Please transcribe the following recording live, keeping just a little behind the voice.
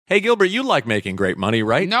Hey, Gilbert, you like making great money,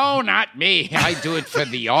 right? No, not me. I do it for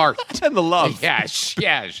the art. And the love. Yes.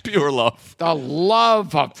 Pure love. The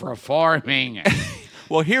love of performing.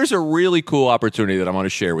 Well, here's a really cool opportunity that I want to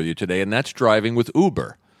share with you today, and that's driving with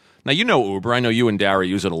Uber. Now, you know Uber. I know you and Dara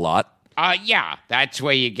use it a lot. Yeah, that's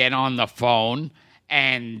where you get on the phone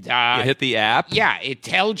and... You hit the app. Yeah, it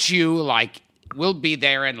tells you, like, we'll be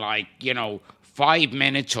there in, 5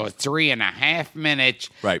 minutes or 3.5 minutes.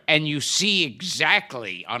 Right. And you see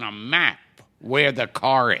exactly on a map where the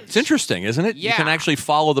car is. It's interesting, isn't it? Yeah. You can actually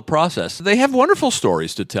follow the process. They have wonderful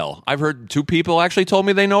stories to tell. I've heard 2 people actually told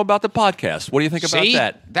me they know about the podcast. What do you think about See?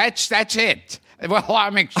 that? That's it. Well,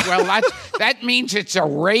 that means it's a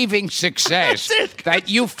raving success that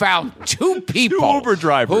you found 2 people 2 Uber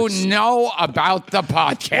drivers who know about the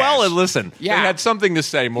podcast. Well, and listen, Yeah. they had something to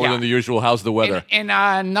say more Yeah. than the usual. How's the weather? In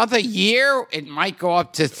another year, it might go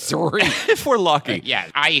up to 3. If we're lucky. Yeah,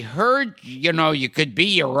 I heard, you could be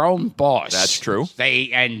your own boss. That's true.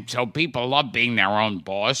 And so people love being their own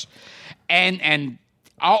boss. And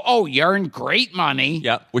you earn great money.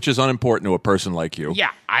 Yeah, which is unimportant to a person like you. Yeah,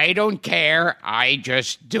 I don't care. I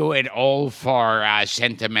just do it all for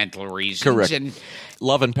sentimental reasons. Correct. And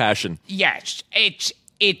Love and passion. yes, it's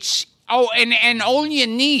and all you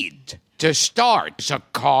need to start is a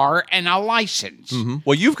car and a license. Mm-hmm.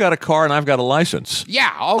 Well, you've got a car and I've got a license.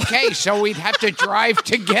 Yeah, okay, so we'd have to drive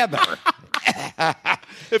together.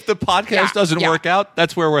 If the podcast Yeah, doesn't yeah. work out,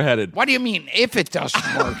 that's where we're headed. What do you mean if it doesn't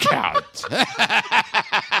work out?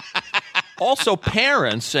 Also,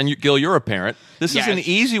 parents, and Gil, you're a parent, this is an Yes.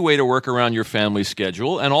 easy way to work around your family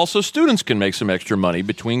schedule, and also students can make some extra money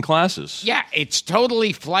between classes. Yeah, it's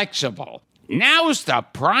totally flexible. Now's the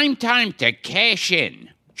prime time to cash in.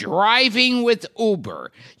 Driving with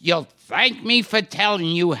Uber. You'll thank me for telling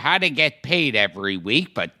you how to get paid every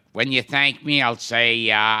week, but when you thank me, I'll say,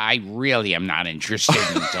 I really am not interested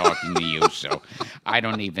in talking to you, so I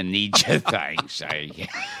don't even need your thanks.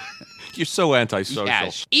 You're so antisocial.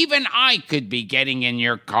 Yes, even I could be getting in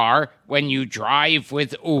your car when you drive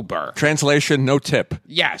with Uber. Translation, no tip.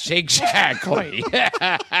 Yes, exactly.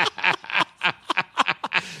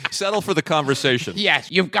 Settle for the conversation.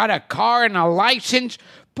 Yes, you've got a car and a license.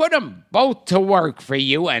 Put them both to work for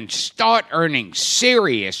you and start earning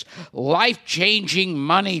serious, life-changing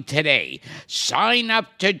money today. Sign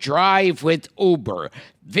up to Drive with Uber.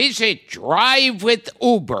 Visit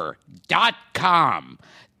drivewithuber.com.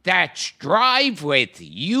 That's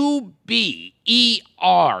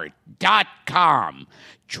drivewithuber.com.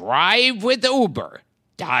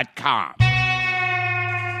 Drivewithuber.com.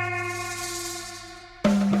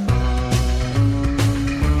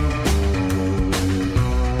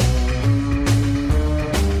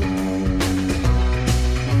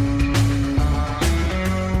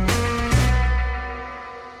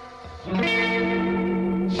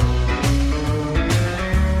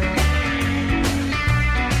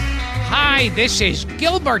 Hi, this is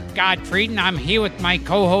Gilbert Gottfried, and I'm here with my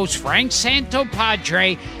co-host Frank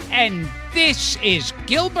Santopadre, and this is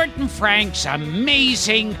Gilbert and Frank's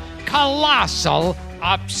amazing, colossal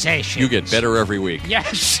obsession. You get better every week.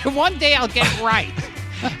 Yes, one day I'll get it right.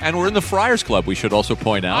 And we're in the Friars Club, we should also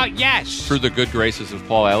point out. Oh, yes. Through the good graces of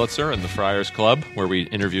Paul Elitzer and the Friars Club, where we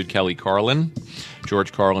interviewed Kelly Carlin,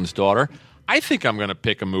 George Carlin's daughter. I think I'm going to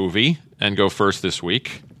pick a movie and go first this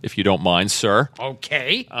week, if you don't mind, sir.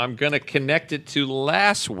 Okay. I'm going to connect it to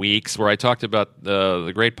last week's, where I talked about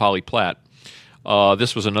the great Polly Platt.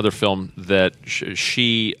 This was another film that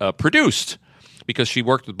she produced, because she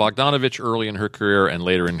worked with Bogdanovich early in her career, and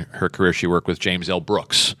later in her career she worked with James L.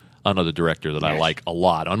 Brooks, another director that I like a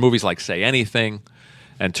lot, on movies like Say Anything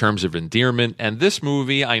and Terms of Endearment. And this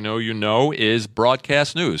movie, I know you know, is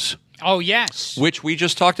Broadcast News, Oh, yes. which we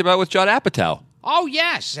just talked about with Judd Apatow. Oh,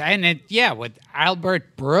 yes. And with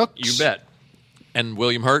Albert Brooks. You bet. And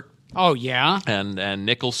William Hurt. Oh, yeah. And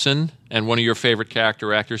Nicholson. And one of your favorite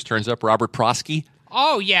character actors turns up, Robert Prosky.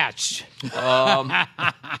 Oh, yes.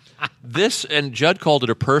 This, and Judd called it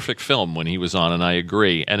a perfect film when he was on, and I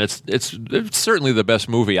agree. And it's certainly the best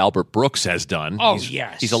movie Albert Brooks has done. Oh,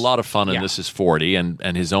 yes. He's a lot of fun in Yeah. This Is 40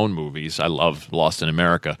 and his own movies. I love Lost in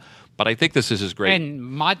America. But I think this is his great. And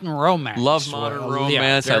Modern Romance. Love Modern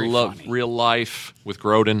Romance. Yeah, I very love funny. Real Life with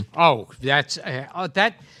Grodin. Oh, that's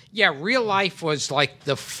Real Life was like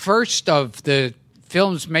the first of the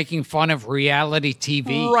films making fun of reality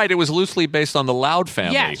TV. Right. It was loosely based on The Loud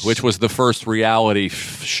Family, Yes. which was the first reality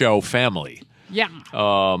show family. Yeah.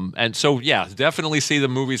 And so, yeah, definitely see the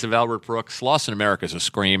movies of Albert Brooks. Lost in America is a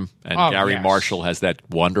scream, and Oh, Gary yes. Marshall has that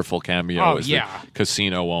wonderful cameo Oh, as yeah. the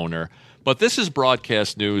casino owner. But this is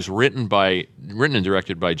broadcast news written and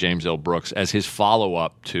directed by James L. Brooks as his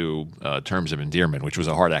follow-up to Terms of Endearment, which was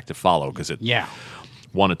a hard act to follow because it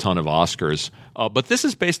won a ton of Oscars. But this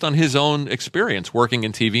is based on his own experience working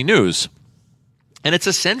in TV news. And it's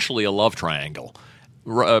essentially a love triangle.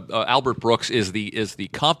 Albert Brooks is the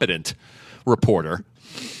competent reporter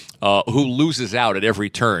who loses out at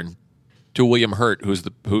every turn to William Hurt, who's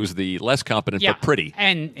the less competent but pretty.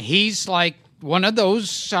 And he's like one of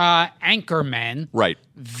those anchor men. Right.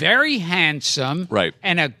 Very handsome. Right.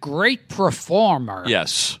 And a great performer.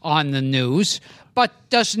 Yes. On the news, but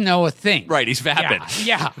doesn't know a thing. Right, he's vapid.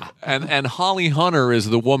 Yeah. And Holly Hunter is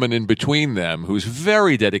the woman in between them who's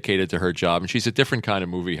very dedicated to her job, and she's a different kind of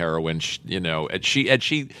movie heroine, and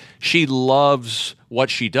she loves what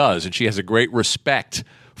she does, and she has a great respect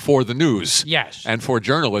for the news. Yes. And for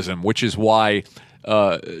journalism, which is why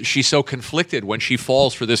she's so conflicted when she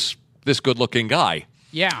falls for this good-looking guy.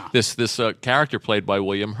 Yeah. This character played by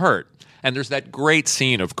William Hurt. And there's that great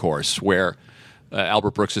scene, of course, where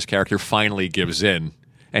Albert Brooks' character finally gives in,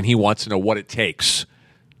 and he wants to know what it takes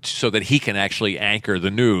so that he can actually anchor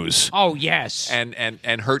the news. Oh, yes.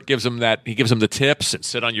 And Hurt gives him the tips and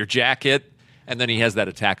sit on your jacket, and then he has that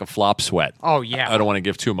attack of flop sweat. Oh, yeah. I don't want to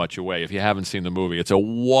give too much away. If you haven't seen the movie, it's a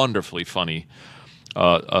wonderfully funny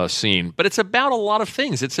scene. But it's about a lot of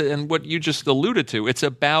things. And what you just alluded to, it's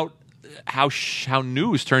about how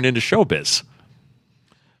news turned into showbiz.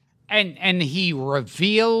 And he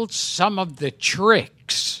revealed some of the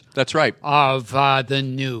tricks. That's right. Of the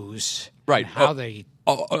news. Right. How they...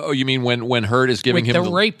 Oh, you mean when Hurt is giving him the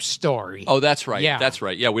rape story? Oh, that's right. Yeah. That's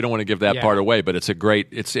right. Yeah, we don't want to give that part away, but it's a great.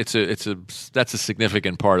 That's a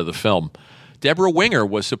significant part of the film. Deborah Winger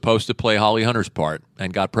was supposed to play Holly Hunter's part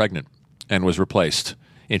and got pregnant and was replaced.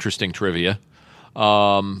 Interesting trivia.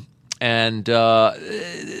 And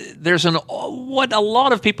there's what a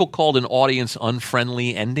lot of people called an audience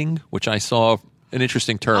unfriendly ending, which I saw. An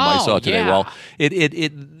interesting term I saw today. Yeah. Well,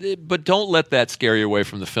 but don't let that scare you away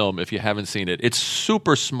from the film if you haven't seen it. It's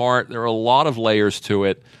super smart. There are a lot of layers to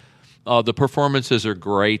it. The performances are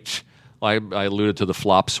great. I alluded to the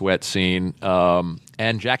flop sweat scene,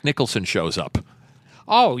 and Jack Nicholson shows up.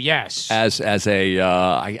 Oh yes, as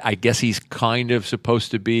I guess he's kind of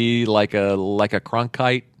supposed to be like a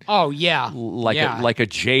Cronkite. Oh yeah, like a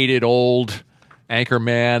jaded old anchor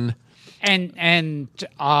man. And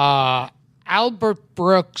Albert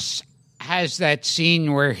Brooks has that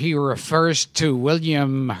scene where he refers to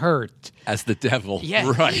William Hurt as the devil.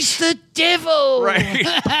 Yeah, right. He's the devil. Right.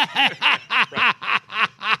 Right.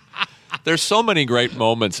 There's so many great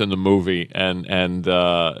moments in the movie, and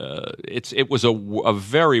it was a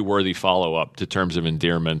very worthy follow-up to Terms of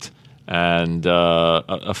Endearment, and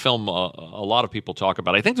a film a lot of people talk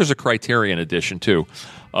about. I think there's a Criterion edition too.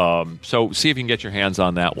 So see if you can get your hands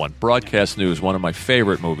on that one. Broadcast News, one of my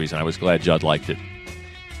favorite movies, and I was glad Judd liked it.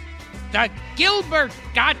 The Gilbert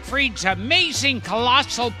Gottfried's Amazing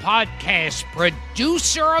Colossal Podcast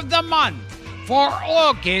producer of the month for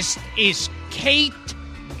August is Kate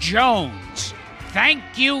Jones. Thank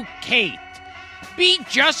you, Kate. Be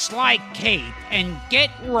just like Kate and get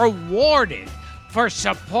rewarded for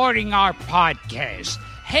supporting our podcast.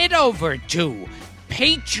 Head over to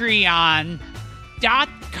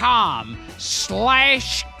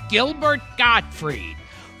patreon.com/Gilbert Gottfried.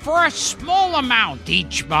 For a small amount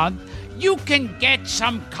each month, you can get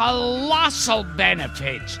some colossal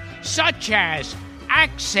benefits, such as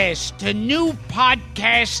access to new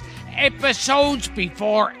podcast episodes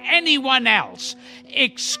before anyone else,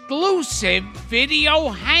 exclusive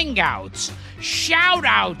video hangouts,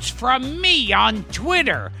 shout-outs from me on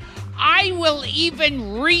Twitter. I will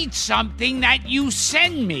even read something that you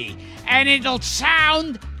send me, and it'll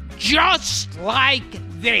sound just like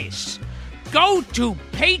this. Go to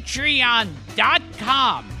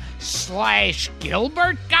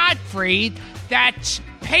patreon.com/Gilbert Gottfried. That's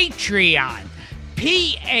Patreon.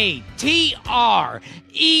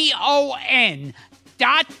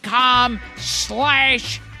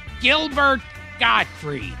 patreon.com/Gilbert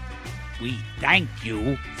Gottfried. We thank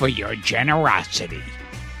you for your generosity.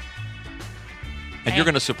 And you're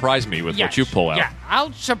going to surprise me with what you pull out. Yeah,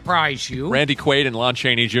 I'll surprise you. Randy Quaid and Lon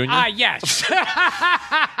Chaney Jr.? Yes.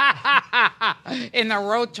 In The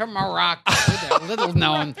Road to Morocco, the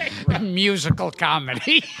little-known musical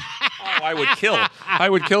comedy. I would kill. I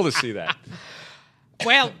would kill to see that.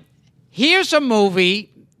 Well, here's a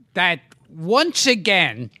movie that, once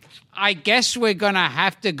again, I guess we're going to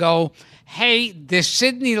have to go, hey, this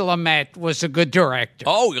Sidney Lumet was a good director.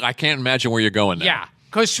 Oh, I can't imagine where you're going now. Yeah,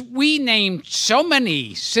 because we named so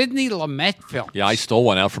many Sidney Lumet films. Yeah, I stole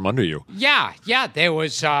one out from under you. Yeah, there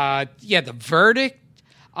was, The Verdict,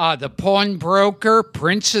 The Pawnbroker,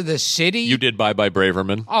 Prince of the City. You did Bye Bye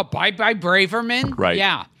Braverman. Oh, Bye Bye Braverman. Right.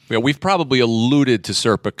 Yeah. Yeah, we've probably alluded to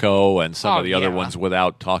Serpico and some Oh, of the other yeah. ones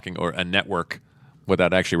without talking, or a network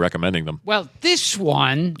without actually recommending them. Well, this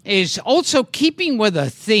one is also keeping with a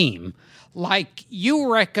theme, like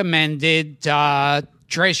you recommended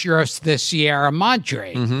Treasures of the Sierra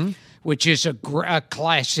Madre, which is a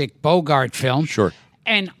classic Bogart film. Sure.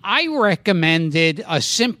 And I recommended A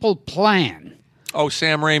Simple Plan. Oh,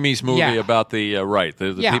 Sam Raimi's movie Yeah. about the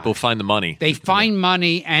the Yeah. people find the money. They find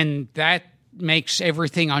money, and that makes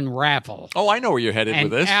everything unravel. Oh, I know where you're headed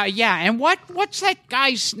And with this. yeah, and what's that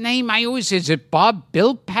guy's name? Is it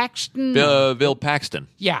Bill Paxton? Bill Paxton.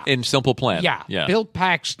 Yeah. In Simple Plan. Yeah, Bill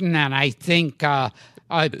Paxton, and I think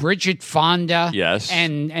Bridget Fonda. Yes.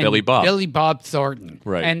 and Billy Bob. Thornton.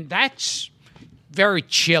 Right. And that's very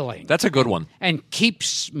chilling That's a good one. and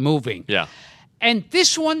keeps moving. Yeah. And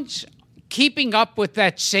this one's keeping up with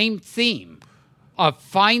that same theme of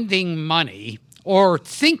finding money or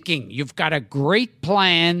thinking you've got a great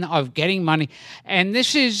plan of getting money. And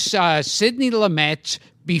this is Sidney Lumet's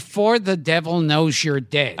Before the Devil Knows You're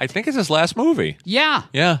Dead. I think it's his last movie. Yeah.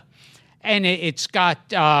 Yeah. And it's got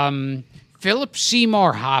Philip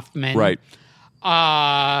Seymour Hoffman. Right.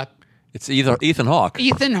 It's either Ethan Hawke.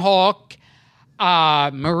 Ethan Hawke.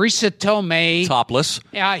 Marisa Tomei. Topless.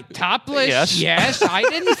 Topless. Yes. I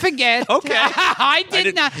didn't forget. Okay. I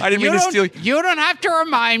did not. I didn't mean to steal. You don't have to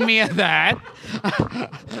remind me of that.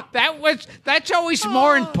 That's always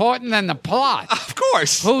more important than the plot. Of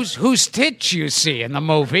course. Whose tits you see in the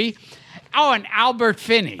movie? Oh, and Albert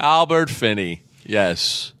Finney. Albert Finney.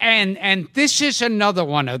 Yes. And this is another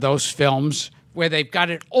one of those films where they've got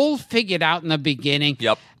it all figured out in the beginning.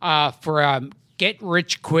 Yep. For get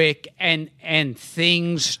rich quick, and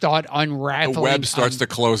things start unraveling. The web starts to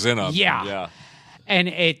close in on Yeah. them. Yeah. And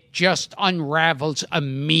it just unravels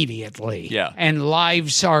immediately. Yeah. And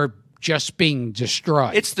lives are just being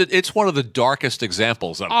destroyed. It's one of the darkest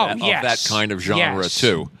examples of, Oh, that, yes. of that kind of genre Yes.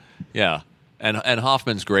 too. Yeah. And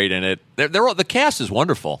Hoffman's great in it. They're all, the cast is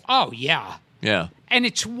wonderful. oh, yeah. Yeah. And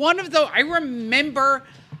it's one of those, I remember,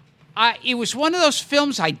 it was one of those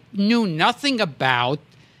films I knew nothing about.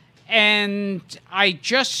 And I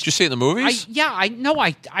just... Did you see it in the movies?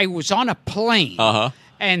 I was on a plane. Uh-huh.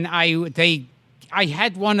 And I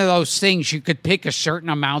had one of those things you could pick a certain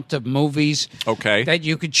amount of movies Okay. that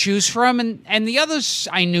you could choose from, and the others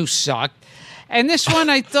I knew sucked. And this one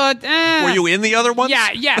I thought, Were you in the other ones?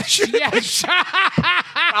 Yeah, yes.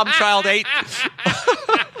 I'm Child 8.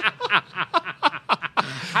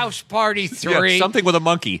 House Party 3. Yeah, something with a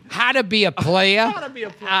monkey. How to Be a Player.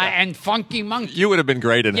 And Funky Monkey. You would have been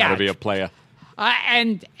great in How Yeah. to Be a Player.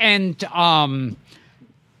 And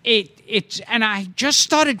I just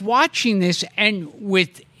started watching this, and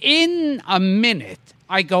within a minute,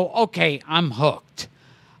 I go, okay, I'm hooked.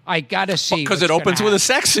 I gotta see Because it opens with a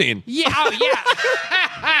sex scene. yeah, oh,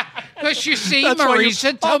 yeah. Because you see That's why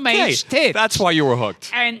Marisa Tomei's tits. That's why you were hooked.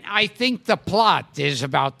 And I think the plot is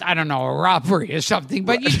about, I don't know, a robbery or something,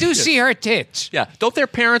 but you do see her tits. Yeah. Don't their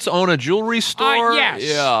parents own a jewelry store? Yes.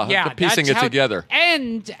 Yeah. They're piecing that's it how- together.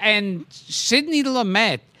 And Sidney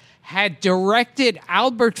Lumet had directed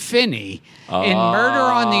Albert Finney in Murder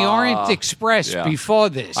on the Orient Express Yeah. before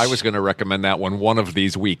this. I was going to recommend that one of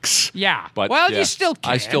these weeks. Yeah. But Well, yeah, you still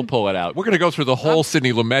can. I still pull it out. We're going to go through the whole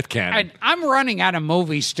Sidney Lumet canon. And I'm running out of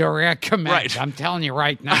movies to recommend. Right. I'm telling you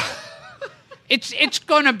right now. It's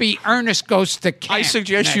going to be Ernest Goes to Camp. I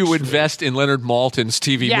suggest next you week. invest in Leonard Maltin's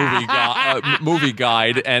TV Yeah. movie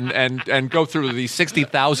guide and go through the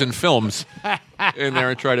 60,000 films in there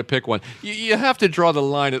and try to pick one. You have to draw the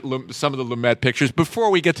line at some of the Lumet pictures before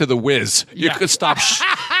we get to The Wiz. You Yeah. could stop.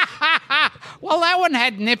 Well, that one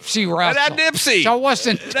had Nipsey Russell. That Nipsey. So it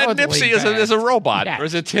wasn't That totally Nipsey bad. is a robot Yeah. or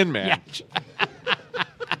is a Tin Man. Yeah.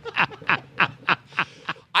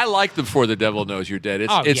 I like Before the Devil Knows You're Dead.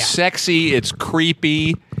 It's Oh, it's yeah. sexy, it's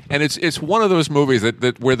creepy, and it's one of those movies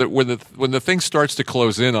that when the thing starts to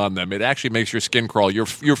close in on them, it actually makes your skin crawl. You're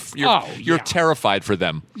yeah. terrified for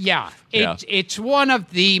them. Yeah. Yeah. It's one of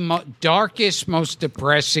the darkest, most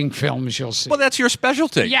depressing films you'll see. Well, that's your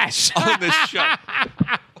specialty. Yes. On this show.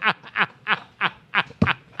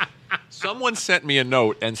 Someone sent me a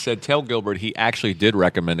note and said, "Tell Gilbert he actually did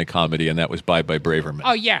recommend a comedy, and that was Bye Bye Braverman."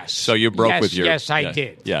 Oh, yes. So you broke Yes, with your. Yes, I yeah,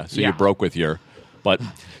 did. Yeah. So you broke with your. But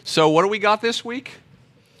so what do we got this week?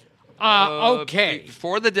 Okay.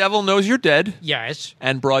 Before the Devil Knows You're Dead. Yes.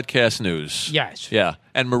 And broadcast news. Yes. Yeah.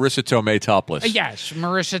 And Marisa Tomei topless. Yes.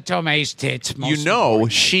 Marisa Tomei's tits. Most You know, importantly.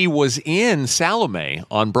 she was in Salome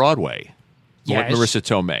on Broadway. Yes. Marisa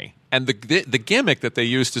Tomei. And the gimmick that they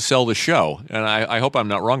used to sell the show, and I hope I'm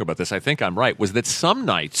not wrong about this, I think I'm right, was that some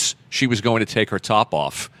nights she was going to take her top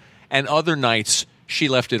off, and other nights she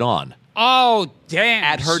left it on. Oh, damn.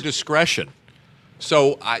 At her discretion.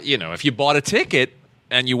 So, if you bought a ticket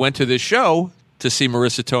and you went to this show to see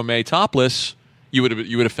Marissa Tomei topless, you would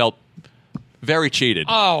have felt very cheated.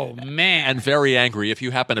 Oh, man. And very angry if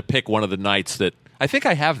you happen to pick one of the nights that... I think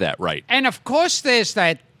I have that right. And, of course, there's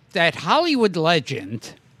that Hollywood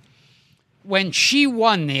legend... When she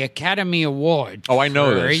won the Academy Award. Oh, I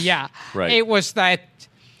know this. Yeah. Right. It was that...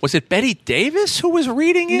 Was it Betty Davis who was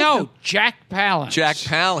reading it? No, Jack Palance. Jack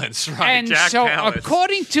Palance, right. And Jack so, Palance.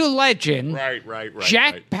 according to legend,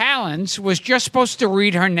 Jack Palance was just supposed to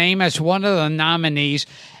read her name as one of the nominees,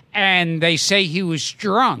 and they say he was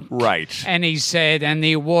drunk. Right. And he said, and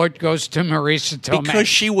the award goes to Marissa Tomei. Because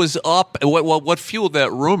she was up... What fueled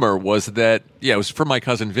that rumor was that... Yeah, it was for My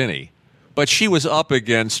Cousin Vinny. But she was up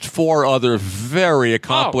against 4 other very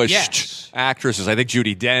accomplished actresses. I think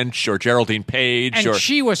Judi Dench or Geraldine Page. And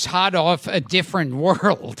she was hot off A Different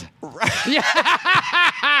World. Right.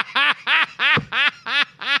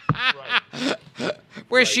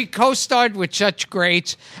 Where she co-starred with such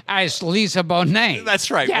greats as Lisa Bonet.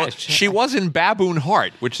 That's right. Yes. Well, she was in Baboon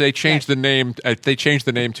Heart, which they changed the name. They changed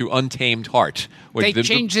the name to Untamed Heart. They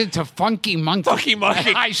changed it to Funky Monkey. Funky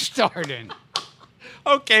Monkey. I started.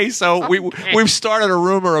 Okay, so we've started a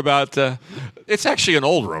rumor about. It's actually an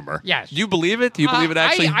old rumor. Yes. Do you believe it? Do you believe it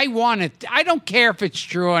actually? I want it. I don't care if it's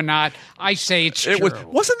true or not. I say it's true.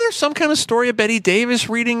 Wasn't there some kind of story of Betty Davis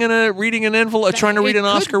reading an envelope, trying to read an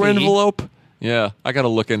Oscar envelope? Yeah, I got to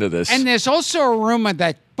look into this. And there's also a rumor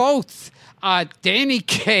that both Danny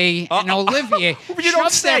Kaye and Olivier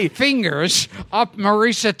shoved their fingers up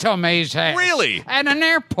Marissa Tomei's ass. Really? At an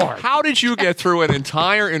airport. How did you get through an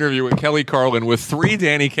entire interview with Kelly Carlin with 3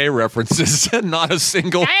 Danny Kaye references and not a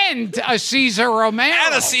single... And a Cesar Romero.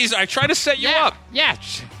 And a Cesar. I tried to set you up.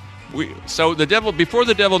 Yes. So Before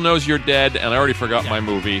the Devil Knows You're Dead, and I already forgot my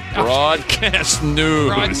movie, Broadcast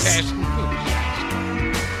News. Broadcast News.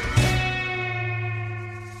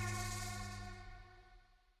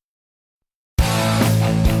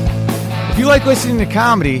 If you like listening to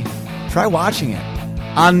comedy, try watching it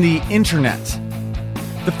on the internet.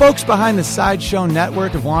 The folks behind the Sideshow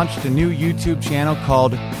Network have launched a new YouTube channel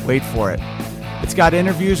called Wait For It. It's got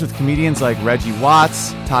interviews with comedians like Reggie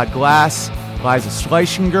Watts, Todd Glass, Liza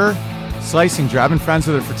Schlesinger. I've been friends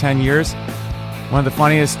with her for 10 years. One of the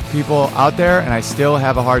funniest people out there, and I still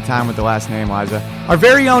have a hard time with the last name, Liza. Our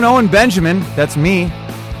very own Owen Benjamin, that's me,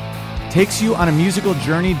 takes you on a musical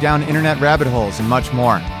journey down internet rabbit holes and much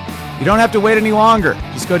more. You don't have to wait any longer.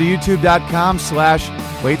 Just go to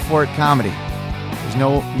youtube.com/waitforitcomedy. There's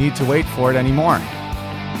no need to wait for it anymore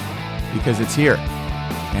because it's here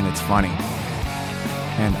and it's funny.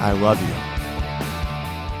 And I love you.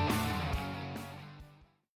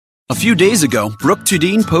 A few days ago, Brooke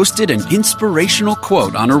Tudine posted an inspirational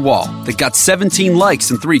quote on her wall that got 17 likes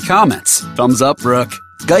and 3 comments. Thumbs up, Brooke.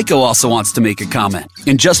 Geico also wants to make a comment.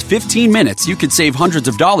 In just 15 minutes, you could save hundreds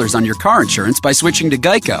of dollars on your car insurance by switching to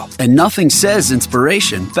Geico. And nothing says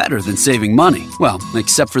inspiration better than saving money. Well,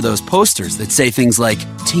 except for those posters that say things like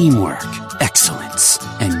teamwork, excellence,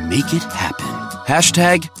 and make it happen.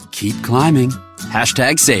 Hashtag keep climbing.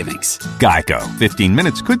 Hashtag savings. Geico. 15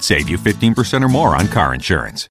 minutes could save you 15% or more on car insurance.